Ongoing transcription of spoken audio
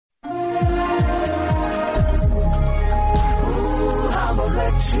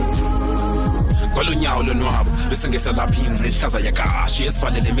Kolunyawo lonwabo besingese lapha ingci ihlaza yakashi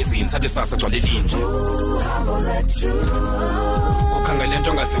esivalele emizini sathi sasa gcwale linje ukhangele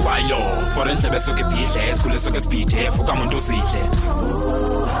into ongaziwayo for endlebe esuke ibhidle esikhule esuke esibhidef ukamuntu usidle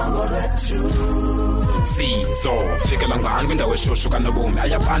sizo fikela ngani kwindawo eshushu kanobomi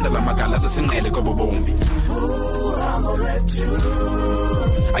ayabanda lamagala zesinqele kobobomi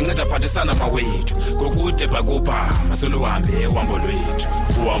anceda phathisana mawethu ngokude bhakupha masoluhambe uhambo lwethu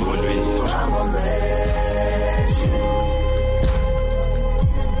uhambo lwethu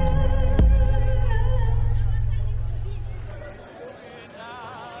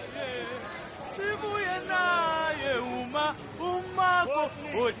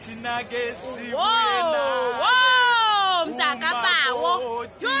Thina ke sibuye naye. Wo, mntakabawo.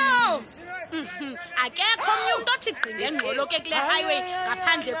 Yo. Akekho omnye umuntu othi gqinge engqolo ke kule highway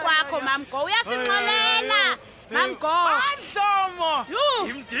ngaphandle kwakho mamgo uyasingxolela. Mamgo. Mahlomo.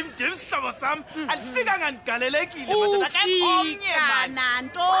 Dim sihlobo sami. Alifika nganigalelekile madoda kaomnye man.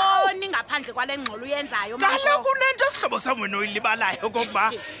 Nantoni ngaphandle kwale ngxolo uyenzayo mamgo. Kaloku lento sihlobo sami wena uyilibalayo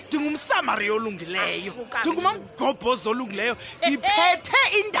kokuba ndingumsamari olungileyo. Ndingumamgobhozi olungileyo. Ndiphethe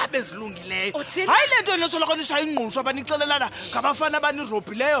indaba ezilungileyo. Hayi lento lesoloko nishaya ingqusho abanixelelana ngabafana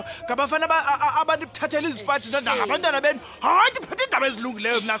abanirobhileyo, ngabafana abanithathela izipathi nangabantwana benu. Hayi ndiphethe indaba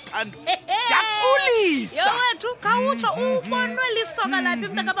ezilungileyo mna sithando. Yaxolisa. Kawutsho ubonwe lisoka laphi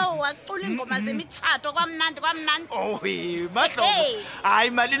mntakaba wacula ingoma zemitshato kwamnandi. Oh mahlobo. Hayi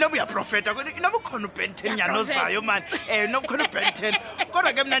mali noba uyaprofeta noba ukhona uBen 10 nyano zayo man. Noba ukhona uBen 10.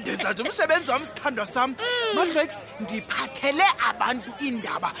 Kodwa ke mna ndenza nje umsebenzi wami sithandwa sami. Mahlex ndiphathele abantu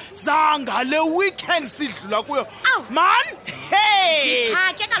indaba zangale weekend sidlula kuyo. Man, hey.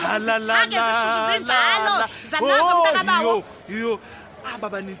 Phake zishushu zinjalo. Zanazo mntakabawo. Yo. Aba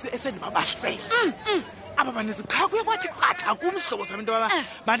baninzi esendibabasela. Aba baninzi cha kuye kwathi qatha kumi sihlobo sami into baba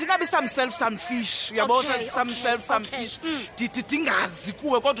mandingabe some fish uyabo some fish dingazi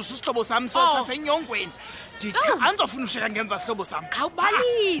kuwe kodwa usihlobo sami sasenyongweni anzofuna usheka ngemva sihlobo sami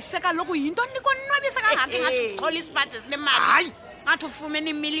khawubalise kaloku yinto nikonwabisa kangaka ngathi uxola isibhaje sinemali hayi ngathi ufumene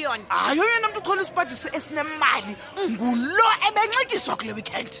imillion hayi yena umuntu uxola isibhaje esinemali ngulo ebenxikiswa kule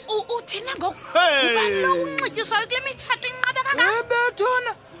weekend uthina ngoku kuba lo unxikiswa kule mitshato inqabe kangaka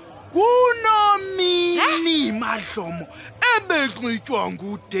ebethona kunomini madlomo ebenxitywa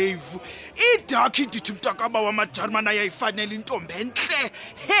nguDave idakhi ndithi mntakaba wamaJarman ayayifanele intombi enhle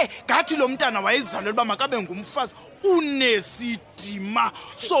ngathi lo mntana wayezalelwa uba makabe ngumfazi unesidima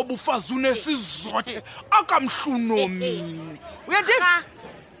sobufazi unesizothe akamhlunomini uyandiva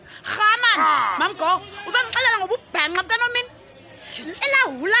man mamgo uzangixelela ngoba ubhanqa mntanomini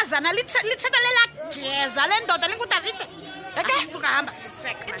elahulazana lithethalela geza lendoda linguDavide Akasuhamba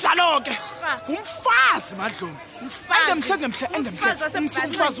fixek. Njalo ke ngumfazi madlomo.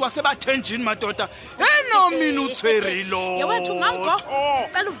 Umfazi wasebathenjini madoda. Enomini uTherilo. Yewethu mamgo.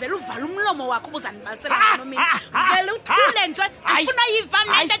 Cela uvele uvala umlomo wakho ubuzanibasela nomini. Vele uthule nje ufuna yiva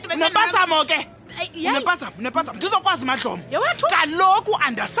nento edibethe Nepazamo ke. Nepazamo. Ndizokwazi madlomo. Kaloku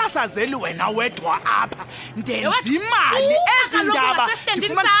andasasazeli wena wedwa apha. Ndenza imali ezindaba.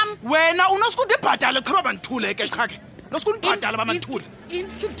 Wena unosikuthi ibhatale qhaba bandithule ke qha ke. Nosikubhadala bamanthuli.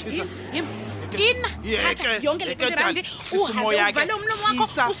 Ngithiza. Yonke le nto umoya ke. Uvale umlomo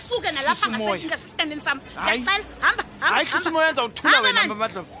wakho usuke nalapha ngasestandini sami. Ngiyacela hamba. Hayi isimoya yenza uthula wena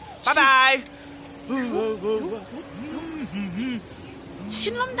madlomo. Bye bye.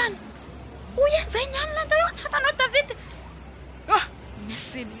 Yini lo mntana? Uyenze nyani lento yothatha noDavide?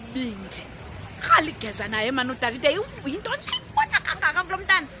 Nesibindi. Khaligeza naye manu Davide into ayibona kangaka kulo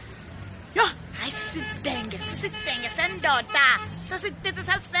mntana. Yo, hayi sisidenge sendoda. Sesititse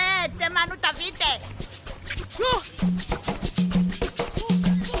sasifete manu Davide. Yo.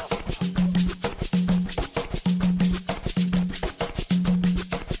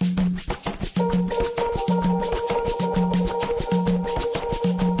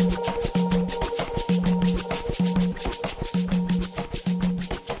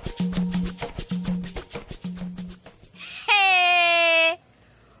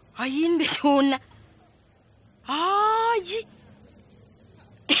 Ayini bethuna. Hayi.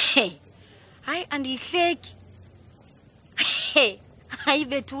 Hayi andihleki. Hayi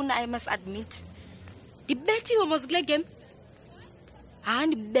bethuna I must admit. Ndibethiwe mos kule game.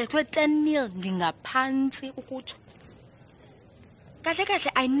 Ndibethwe 10-0 ngingaphansi ukutsho.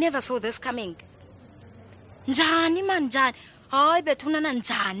 Kahle I never saw this coming. Njani man njani? Hayi bethuna na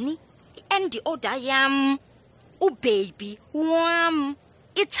njani? And the order yam. Baby wam.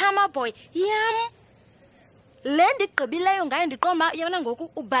 Ichama boy yam le ndigqibileyo ngaye ndiqoma yabona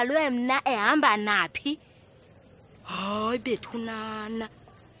ngoku ubalwe mna ehamba naphi hayi bethunana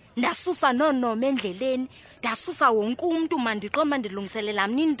ndasusa nonoma endleleni, ndasusa wonke umuntu mandiqoma ndilungiselela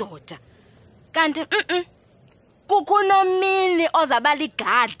mina indoda. Kanti kukho nomini ozabala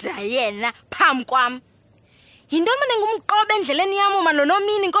igada yena phambi kwami. Yinto manje ngumqobe endleleni yami uma lo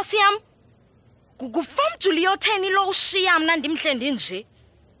nomini inkosi yami. Kukufam Julioteni lo ushiya mina ndimhle nje.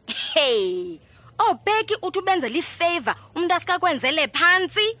 Hey, Bheki uthi ubenzele ifavor umuntu asikakwenzele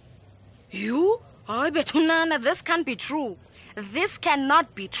phansi. You? Hayi bethunana, this can't be true. This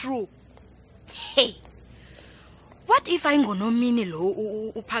cannot be true. Hey. What if ayingonomini lo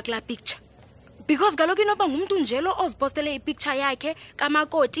uphakla picture? Because kaloku inoba ngumuntu nje lo ozipostele ipicture yakhe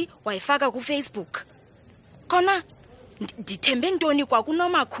kamakoti wayifaka ku Facebook. Khona ndithembe ntoni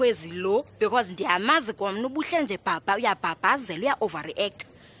kwakunomakhwezi lo because ndiyamazi kwamna ubuhle nje baba uyabhabhazela uya overreact.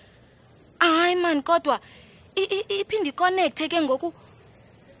 Hayi man kodwa iphindi connect ke ngoku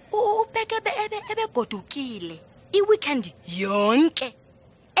ubheke ebegodukile iweekend yonke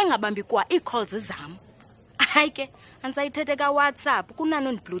engabambi kwa icalls zami. Hayi ke ansayithethe ka WhatsApp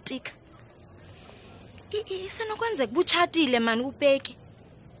kunano ndiblutika. Isenokwenzeka buchatile man ubheki.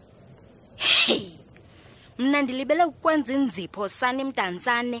 Hey. Mna ndilibele ukwenza inzipho sani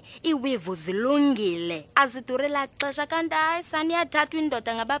mdantsane iwivu zilungile azidurela xesha kanti hayi sani yathathwa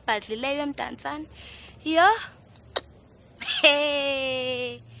indoda ngababhadlileyo emdantsane. Yo.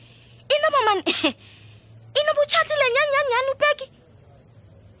 Hey. Inoba man inobuchatile nyanyanyani ubheki.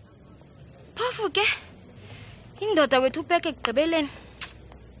 Phofu ke indoda wethu ubheki egqibeleni.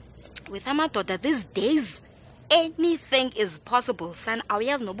 With amadoda these days anything is possible son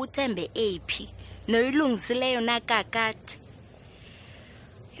awuyazi nobuthembe AP. Noyilungisileyo nakakade.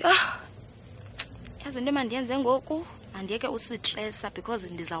 Yo. Yazi into mandiyenze ngoku andiyeke usistressa because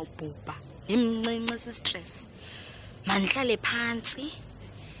ndizawubhubha. Nimncinci stress. Mandihlale phansi.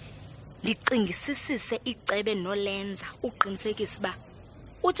 Ndicingisisise icebe nolenza uqinisekisa ba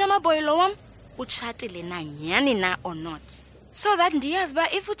uchama boy lo wam utshatile na nyani na or not. So that ndiyazi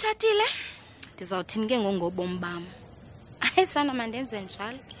ba if utshatile ndizawuthini ke ngobomi bam. Ayisana mandenze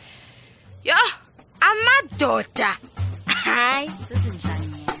njalo. Yo. Amadoda. Hayi, sesinjani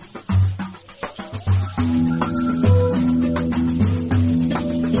yena?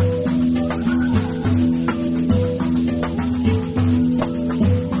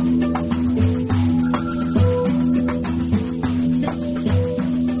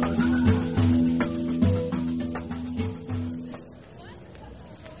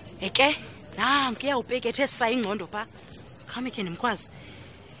 Eke, nanku uyawubhekethe sayingcondo pha. Khame ke nimkwazi.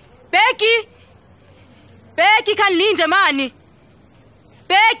 Bheki! Bheki kanilinde mani.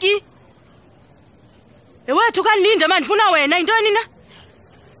 Bheki. Ewethu kanilinde mani funa wena intoni na?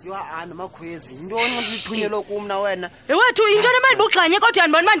 Siwa ana makhwezi. Intoni ngithunyelwa kumna wena? Ewethu intoni mani bugxanye kodwa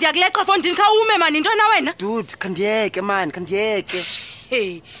yani mani ndiyakuleqa fondini khawume mani intoni na wena? Dude, kandiyeke man, kandiyeke.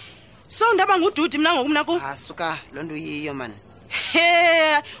 Hey. So ndaba ngudude mina ngokumna ku? Asuka lonto yiyo man.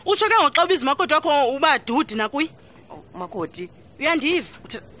 Hey, utsho ke ngoxa ubiza makoti wakho uba dude nakuyi? Makoti. Uyandiva?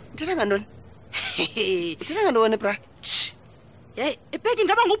 Uthetha ngantoni? Uthetha ngantoni bra? Hey, Bheki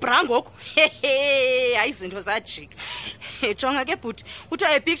ndaba ngubra ngoku. Hayi izinto zajika. Jonga ke bhuti,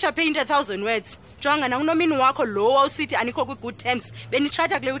 uthiwa a picture painted 1,000 words. Jonga na unomini wakho lo awusithi anikho ku good terms.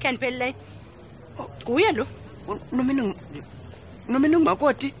 Benichata kule weekend phelileyo. Kuye lo. Nomini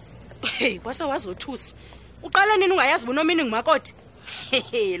ngumakoti. Hey, kwase wazothusa. Uqala nini ungayazi unomini ngumakoti?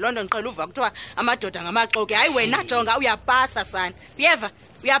 Londo ngiqela uva kuthiwa amadoda ngamaxoke. Hayi wena jonga uyapasa sana. Uyeva?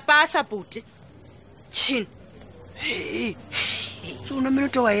 Uyapasa bhuti. Chini. Hey. So unomini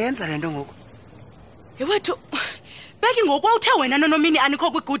uthi wayenza lento ngoku. Yewethu Bheki ngokwa uthe wena nonomini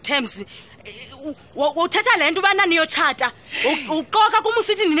anikho ku good terms. Uthatha lento bana niyochata. Uqoka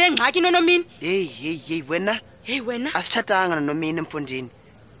kumusithi ninengxaki nonomini. Hey wena. Hey wena. Asichatanga nonomini emfundini.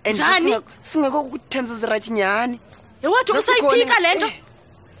 Njani? Singekho ku terms eziright nyani. Yewethu usayiphika lento.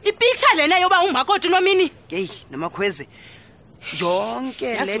 Ipicture lena yoba umakoti nomini. Hey, namakhwezi.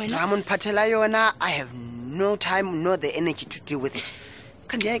 Yonke le drama uniphathela yona, I have no time nor the energy to deal with it.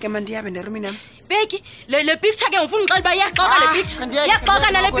 Kandiyeke manje yabe nerumi nami. Bheki, le picture ke ngifuna uxela ba iyaxoka le picture.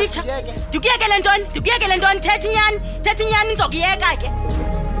 Iyaxoka na le picture. Dukuyeke le ntoni? Dukuyeke le ntoni? Thethi inyani nizokuyeka ke.